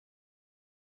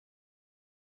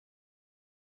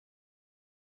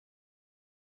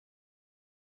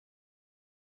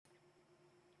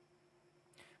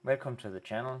Welcome to the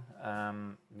channel.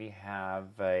 We have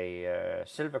a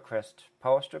Silvercrest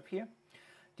power strip here.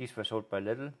 These were sold by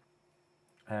Lidl.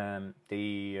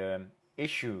 The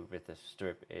issue with this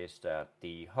strip is that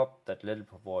the hub that Lidl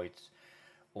provides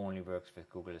only works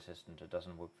with Google Assistant. It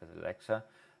doesn't work with Alexa.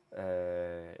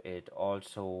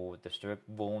 The strip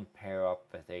won't pair up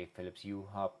with a Philips Hue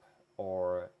hub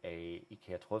or a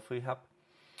IKEA Trollfree hub.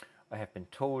 I have been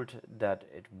told that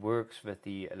it works with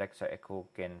the Alexa Echo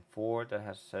Gen 4 that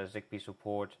has Zigbee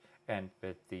support and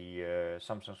with the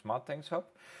Samsung SmartThings hub.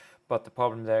 But the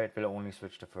problem there, it will only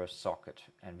switch the first socket,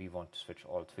 and we want to switch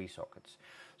all three sockets.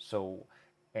 So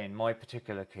in my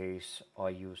particular case, I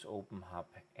use OpenHAB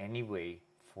anyway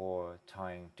for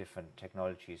tying different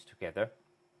technologies together.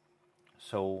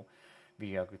 So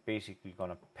we are basically going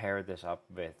to pair this up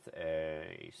with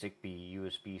a Zigbee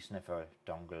USB sniffer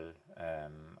dongle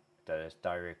that is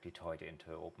directly tied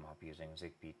into OpenHAB using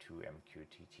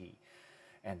Zigbee2MQTT,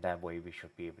 and that way we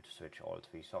should be able to switch all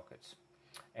three sockets.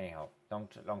 Anyhow,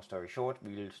 long story short,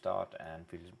 we'll start and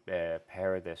we'll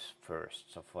pair this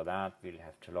first. So for that, we'll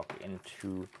have to log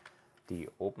into the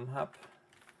OpenHAB.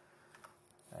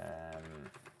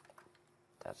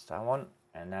 That's that one.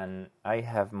 And then I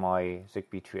have my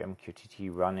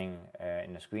Zigbee2MQTT running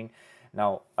in the screen.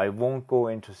 Now, I won't go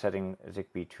into setting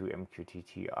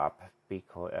Zigbee2MQTT up,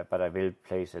 but I will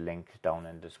place a link down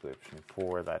in the description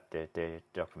for that. The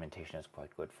documentation is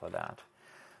quite good for that.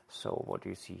 So what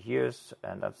you see here is,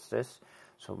 and that's this.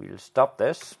 So we'll stop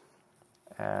this,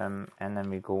 and then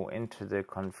we go into the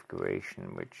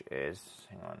configuration, which is,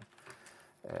 hang on,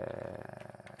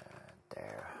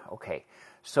 there. Okay,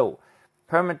 so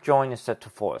permit join is set to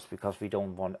false because we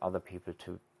don't want other people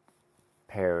to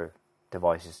pair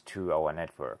devices to our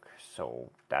network.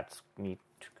 So that's need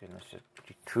to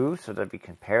be true so that we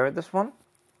can pair this one.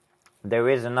 There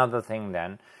is another thing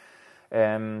then.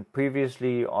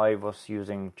 Previously I was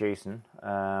using JSON,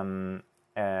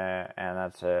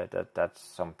 and that's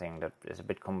something that is a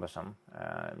bit cumbersome.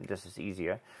 This is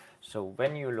easier. So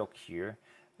when you look here,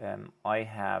 I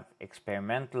have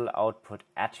experimental output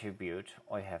attribute.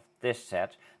 I have this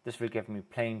set. This will give me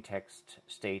plain text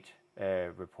state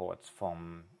reports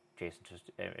from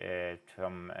JSON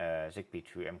from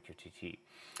Zigbee2MQTT.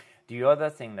 The other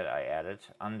thing that I added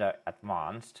under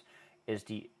advanced is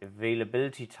the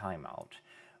availability timeout.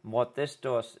 What this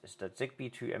does is that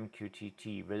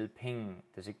Zigbee2MQTT will ping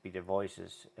the Zigbee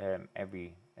devices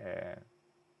every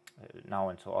now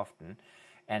and so often,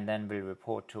 and then will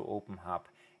report to OpenHAB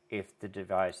if the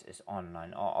device is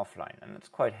online or offline, and it's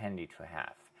quite handy to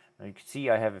have. Now you can see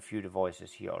I have a few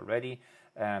devices here already.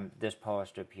 This power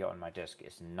strip here on my disk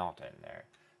is not in there,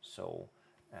 so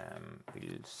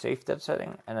we'll save that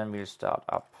setting, and then we'll start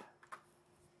up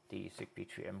the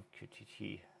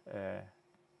Zigbee2MQTT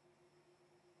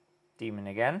daemon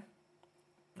again.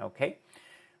 Okay,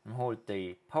 and hold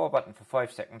the power button for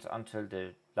 5 seconds until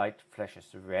the light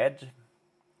flashes red.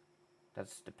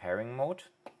 That's the pairing mode.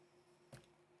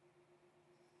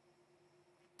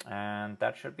 And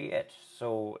that should be it.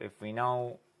 So if we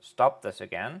now stop this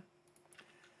again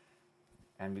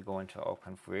and we go into our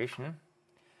configuration,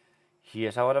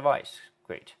 here's our device.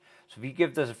 Great. So we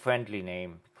give this a friendly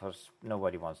name because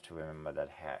nobody wants to remember that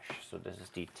hash. So this is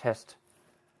the test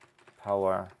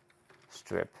power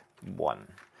strip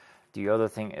 1. The other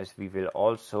thing is we will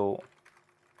also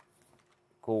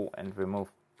go and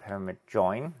remove permit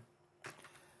join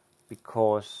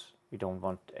because we don't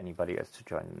want anybody else to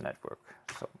join the network.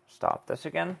 So start this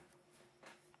again.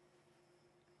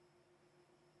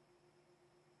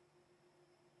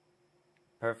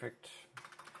 Perfect.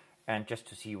 And just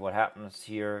to see what happens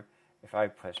here, if I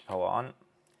press power on,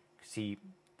 see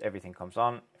everything comes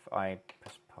on. If I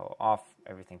press power off,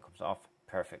 everything comes off.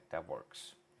 Perfect, that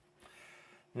works.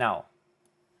 Now,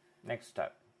 next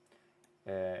step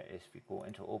is we go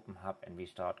into OpenHAB and we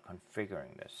start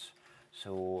configuring this.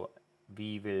 So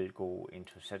we will go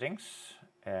into settings,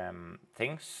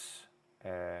 things,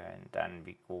 and then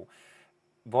we go.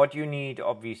 What you need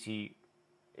obviously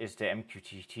is the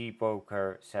MQTT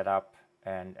broker set up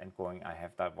and going. I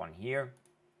have that one here.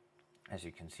 As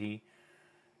you can see,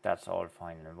 that's all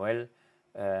fine and well.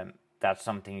 That's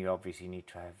something you obviously need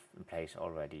to have in place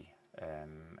already.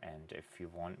 And if you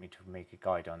want me to make a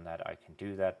guide on that, I can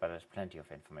do that, but there's plenty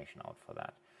of information out for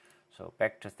that. So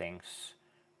back to things,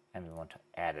 and we want to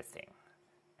add a thing.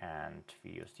 And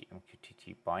we use the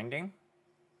MQTT binding.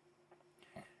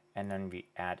 And then we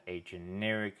add a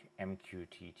generic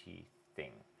MQTT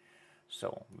thing.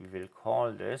 So we will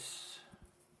call this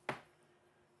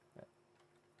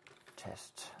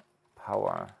test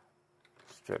power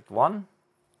strip 1,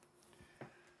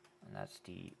 and that's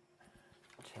the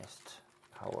test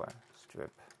power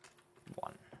strip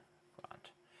 1.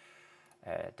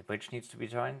 The bridge needs to be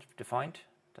defined.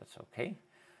 That's okay.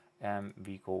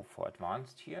 We go for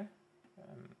advanced here,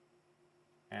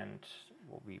 and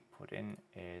what we put in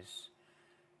is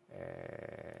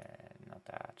not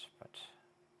that, but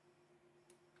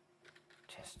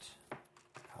test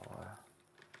power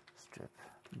strip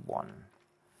 1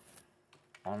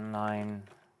 online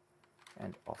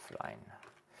and offline.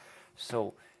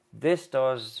 So this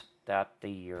does that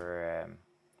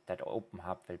that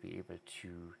OpenHAB will be able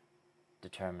to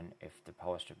determine if the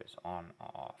power strip is on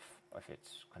or off, or if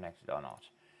it's connected or not.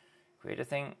 Create a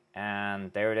thing,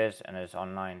 and there it is, and it's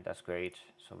online. That's great.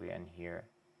 So we're in here.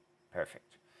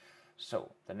 Perfect.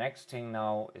 So the next thing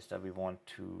now is that we want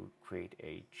to create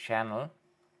a channel.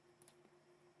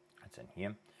 It's in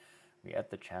here. We add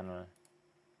the channel,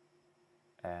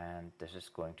 and this is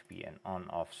going to be an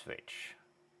on-off switch.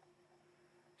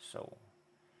 So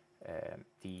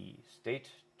the state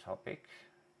topic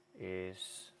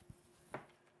is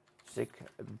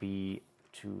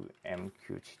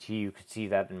Zigbee2MQTT. You can see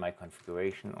that in my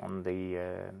configuration on the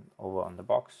over on the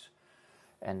box,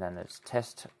 and then it's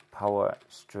test power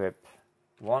strip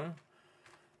 1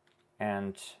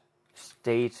 and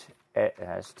state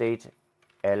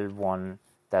L1.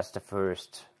 That's the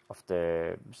first of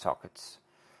the sockets.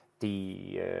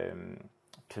 To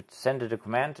send it a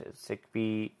command, it's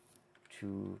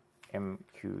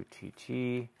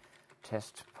Zigbee2MQTT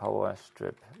test power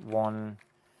strip 1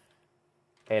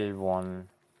 L1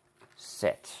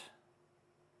 set.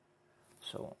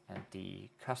 So, and the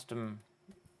custom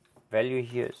value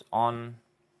here is on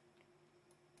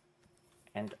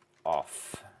and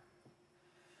off.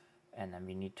 And then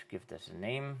we need to give this a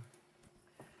name.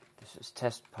 This is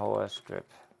test power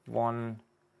strip 1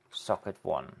 socket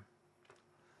 1.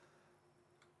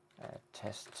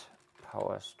 Test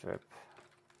power strip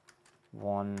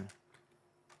 1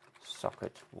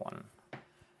 socket 1.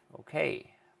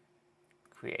 Okay.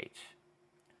 Create.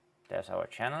 There's our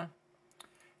channel.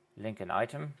 Link an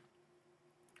item.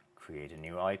 Create a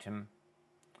new item.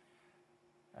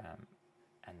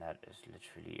 And that is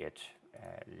literally it.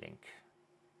 Link.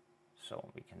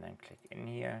 So we can then click in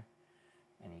here,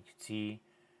 and you can see,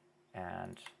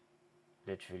 and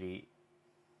literally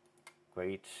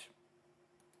great.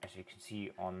 As you can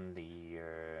see on the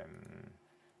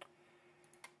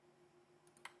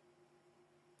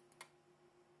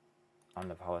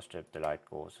power strip, the light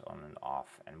goes on and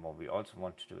off. And what we also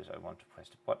want to do is I want to press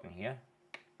the button here,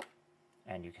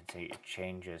 and you can see it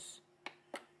changes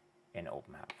in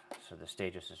OpenHAB. So the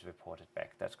status is reported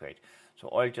back. That's great. So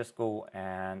I'll just go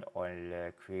and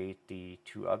I'll create the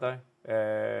two other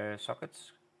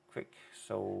sockets quick.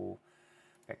 So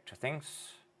back to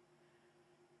things.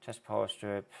 Test power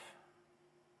strip,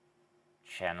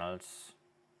 channels,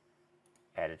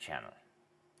 add a channel.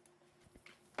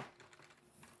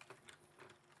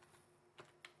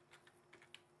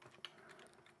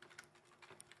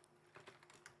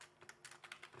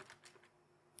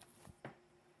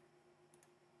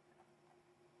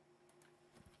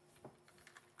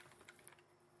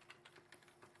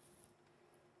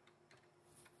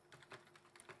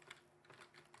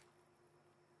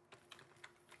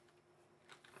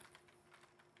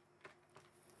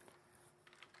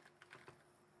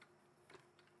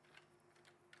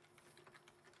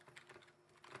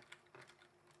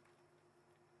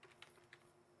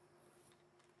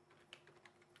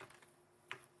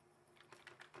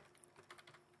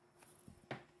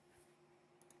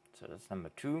 So that's number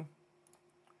 2.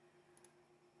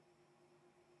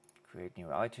 Create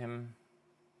new item,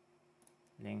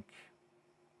 link,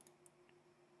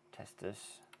 test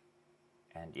this,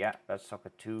 and yeah, that's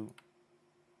socket 2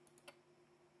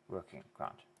 working.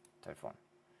 Grand. Third one.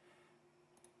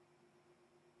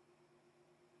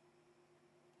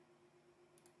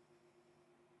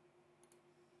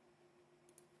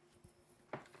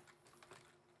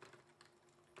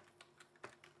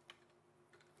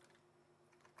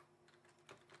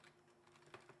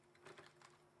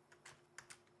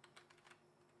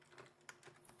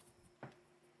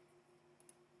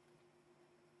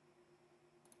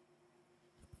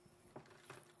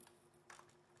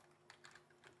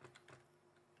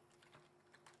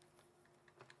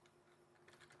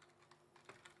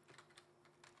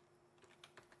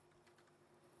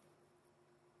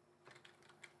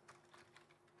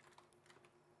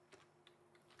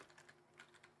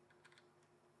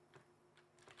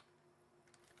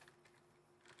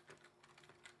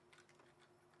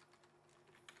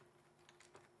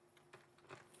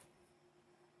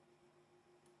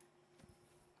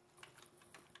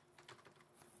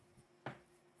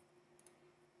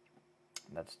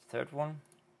 That's the third one.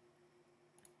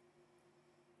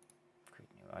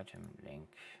 item link.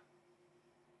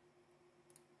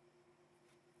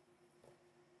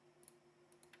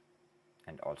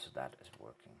 And also that is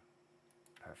working.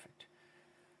 Perfect.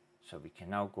 So we can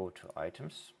now go to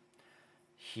items.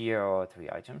 Here are 3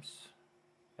 items.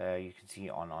 You can see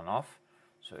on off.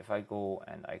 So if I go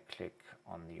and I click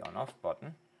on the on off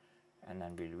button and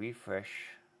then we'll refresh,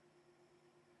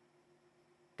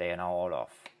 they are now all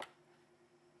off.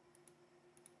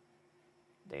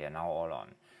 They are now all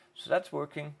on. So that's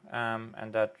working,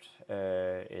 and that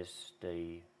is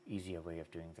the easier way of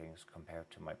doing things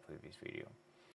compared to my previous video.